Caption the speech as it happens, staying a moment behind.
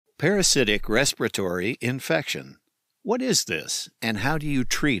Parasitic respiratory infection. What is this, and how do you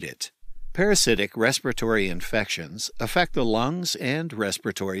treat it? Parasitic respiratory infections affect the lungs and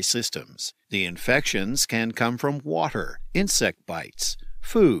respiratory systems. The infections can come from water, insect bites,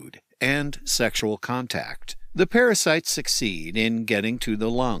 food, and sexual contact. The parasites succeed in getting to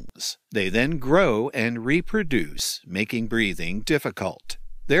the lungs. They then grow and reproduce, making breathing difficult.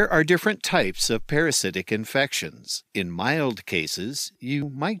 There are different types of parasitic infections. In mild cases, you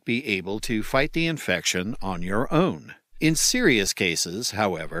might be able to fight the infection on your own. In serious cases,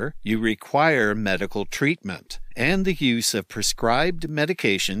 however, you require medical treatment and the use of prescribed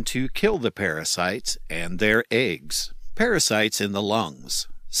medication to kill the parasites and their eggs. Parasites in the lungs.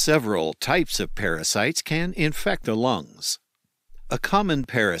 Several types of parasites can infect the lungs. A common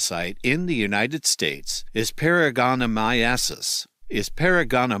parasite in the United States is Paragoniasis.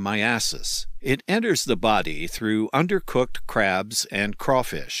 It enters the body through undercooked crabs and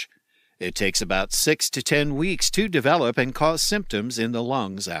crawfish. It takes about 6 to 10 weeks to develop and cause symptoms in the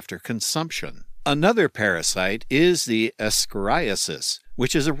lungs after consumption. Another parasite is the Ascariasis,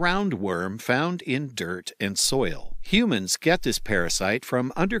 which is a roundworm found in dirt and soil. Humans get this parasite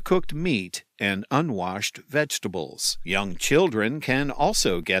from undercooked meat and unwashed vegetables. Young children can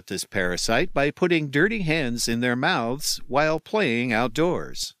also get this parasite by putting dirty hands in their mouths while playing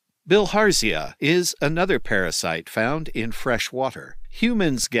outdoors. Bilharzia is another parasite found in fresh water.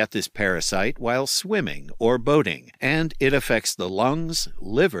 Humans get this parasite while swimming or boating, and it affects the lungs,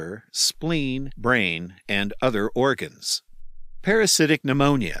 liver, spleen, brain, and other organs. Parasitic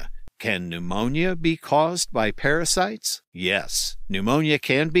pneumonia. Can pneumonia be caused by parasites? Yes, pneumonia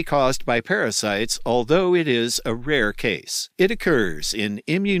can be caused by parasites, although it is a rare case. It occurs in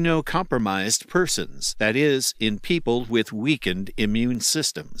immunocompromised persons, that is, in people with weakened immune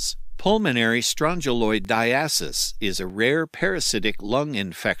systems. Pulmonary strongyloidiasis is a rare parasitic lung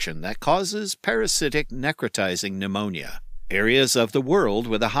infection that causes parasitic necrotizing pneumonia. Areas of the world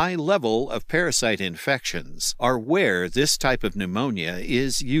with a high level of parasite infections are where this type of pneumonia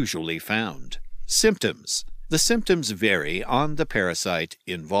is usually found. Symptoms. The symptoms vary on the parasite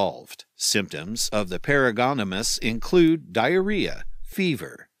involved. Symptoms of the Paragoniasis include diarrhea,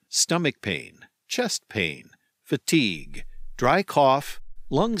 fever, stomach pain, chest pain, fatigue, dry cough.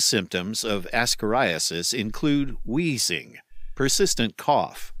 Lung symptoms of ascariasis include wheezing, persistent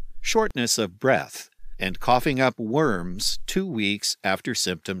cough, shortness of breath, and coughing up worms 2 weeks after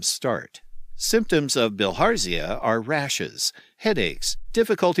symptoms start. Symptoms of bilharzia are rashes, headaches,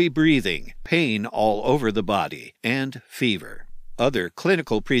 difficulty breathing, pain all over the body, and fever. Other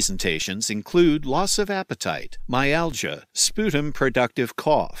clinical presentations include loss of appetite, myalgia, sputum-productive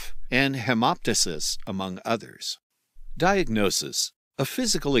cough, and hemoptysis, among others. Diagnosis. A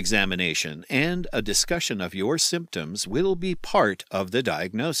physical examination and a discussion of your symptoms will be part of the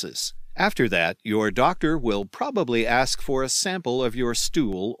diagnosis. After that, your doctor will probably ask for a sample of your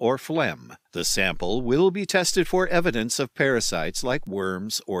stool or phlegm. The sample will be tested for evidence of parasites like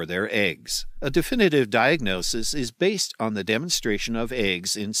worms or their eggs. A definitive diagnosis is based on the demonstration of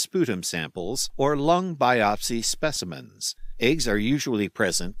eggs in sputum samples or lung biopsy specimens. Eggs are usually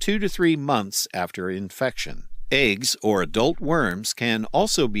present 2 to 3 months after infection. Eggs or adult worms can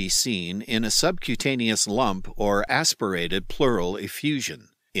also be seen in a subcutaneous lump or aspirated pleural effusion.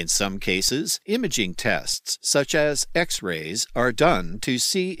 In some cases, imaging tests, such as X-rays, are done to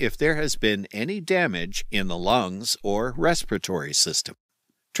see if there has been any damage in the lungs or respiratory system.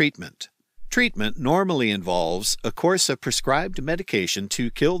 Treatment. Treatment normally involves a course of prescribed medication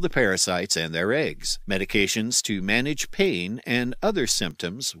to kill the parasites and their eggs. Medications to manage pain and other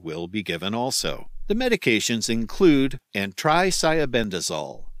symptoms will be given also. The medications include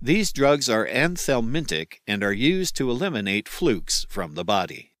tricyabendazole. These drugs are antihelmynthic and are used to eliminate flukes from the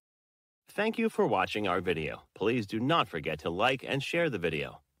body. Thank you for watching our video. Please do not forget to like and share the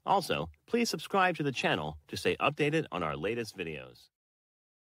video. Also, please subscribe to the channel to stay updated on our latest videos.